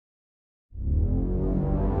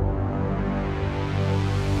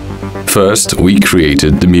First, we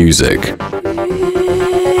created the music.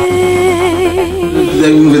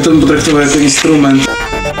 Jakbym mówię, to bym potraktował jako instrument.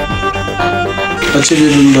 A ciebie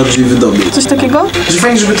bym bardziej wydobył. Coś takiego? Że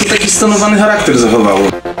fajnie, żeby to taki stonowany charakter zachowało.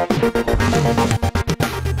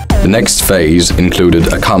 The next phase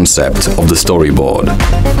included a concept of the storyboard.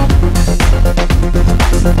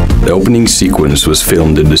 The opening sequence was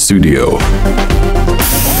filmed in the studio.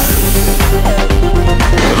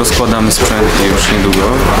 Rozkładamy sprzęt i już niedługo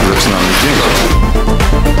zaczynamy dźwięk.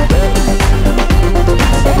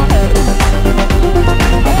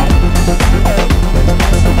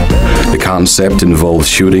 The concept involved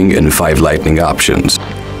shooting in 5 lighting options.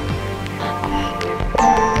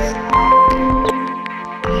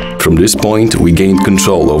 From this point, we gained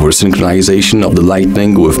control over synchronization of the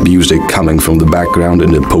lighting with music coming from the background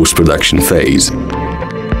in the post-production phase.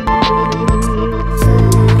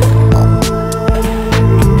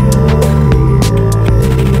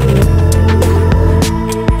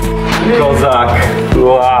 Kozak!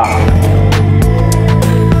 Wow.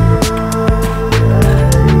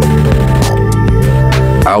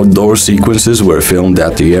 Outdoor sequences were filmed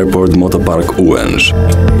at the airport Motopark Ułęż.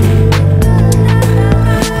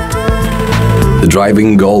 The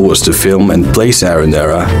driving goal was to film and place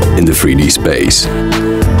Arrinera in the 3D space.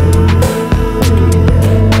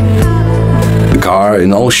 The car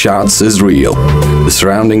in all shots is real. The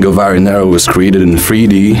surrounding of Arrinera was created in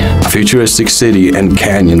 3D, a futuristic city and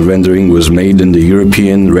canyon rendering was made in the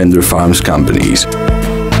European render farms companies.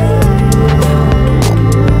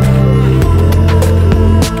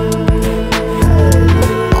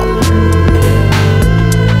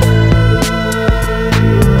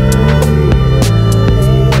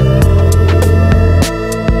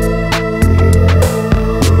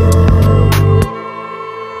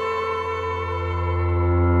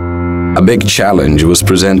 A big challenge was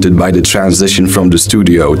presented by the transition from the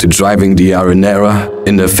studio to driving the Arrinera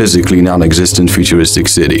in a physically non-existent futuristic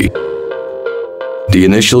city. The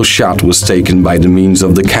initial shot was taken by the means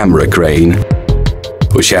of the camera crane,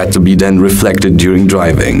 which had to be then reflected during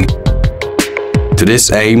driving. To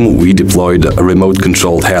this aim, we deployed a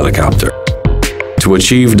remote-controlled helicopter. To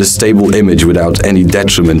achieve the stable image without any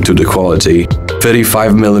detriment to the quality,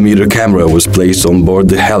 35mm camera was placed on board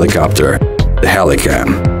the helicopter, the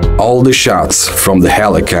Helicam. All the shots from the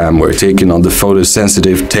Helicam were taken on the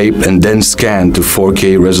photosensitive tape and then scanned to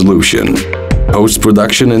 4K resolution.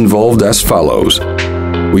 Post-production involved as follows.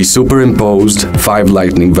 We superimposed 5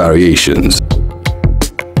 lighting variations.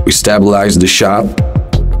 We stabilized the shot.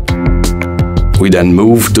 We then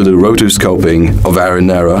moved to the rotoscoping of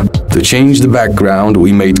Arrinera. To change the background,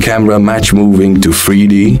 we made camera match moving to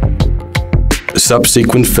 3D. The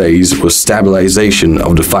subsequent phase was stabilization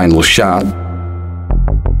of the final shot,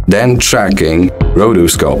 then tracking,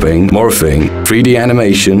 rotoscoping, morphing, 3D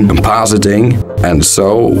animation, compositing, and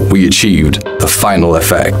so we achieved the final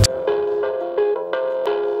effect.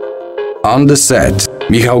 On the set,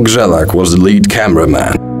 Michał Grzelak was the lead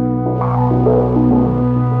cameraman.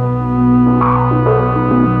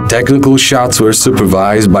 Technical shots were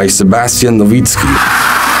supervised by Sebastian Nowicki.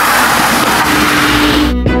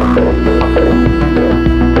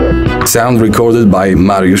 Sound recorded by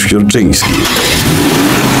Mariusz Jurczyński.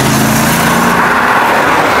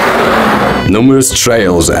 Numerous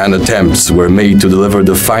trails and attempts were made to deliver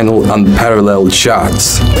the final unparalleled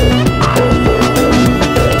shots.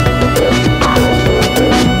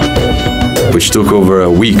 Which took over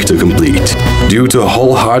a week to complete. Due to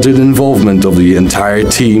wholehearted involvement of the entire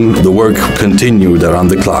team, the work continued around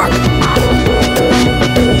the clock.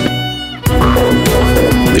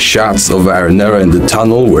 The shots of Arrinera in the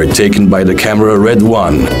tunnel were taken by the camera Red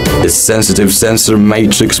 1. Its sensitive sensor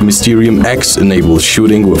matrix Mysterium X enabled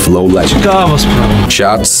shooting with low light.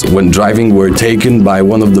 Shots when driving were taken by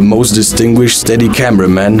one of the most distinguished steady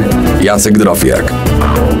cameramen, Jacek drofiak.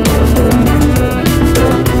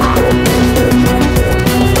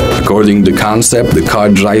 According to the concept, the car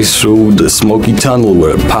drives through the smoky tunnel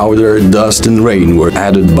where powder, dust and rain were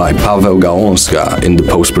added by Paweł Gałązka in the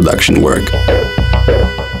post-production work.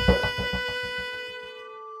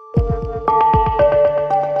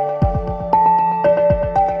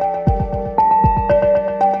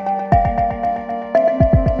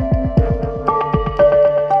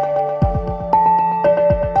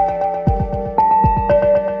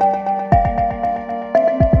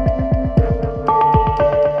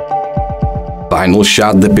 Final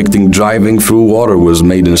shot depicting driving through water was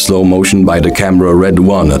made in slow motion by the camera Red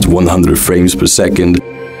 1 at 100 frames per second.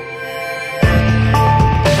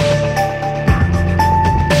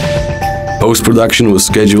 Post-production was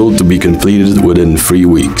scheduled to be completed within 3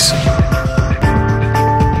 weeks.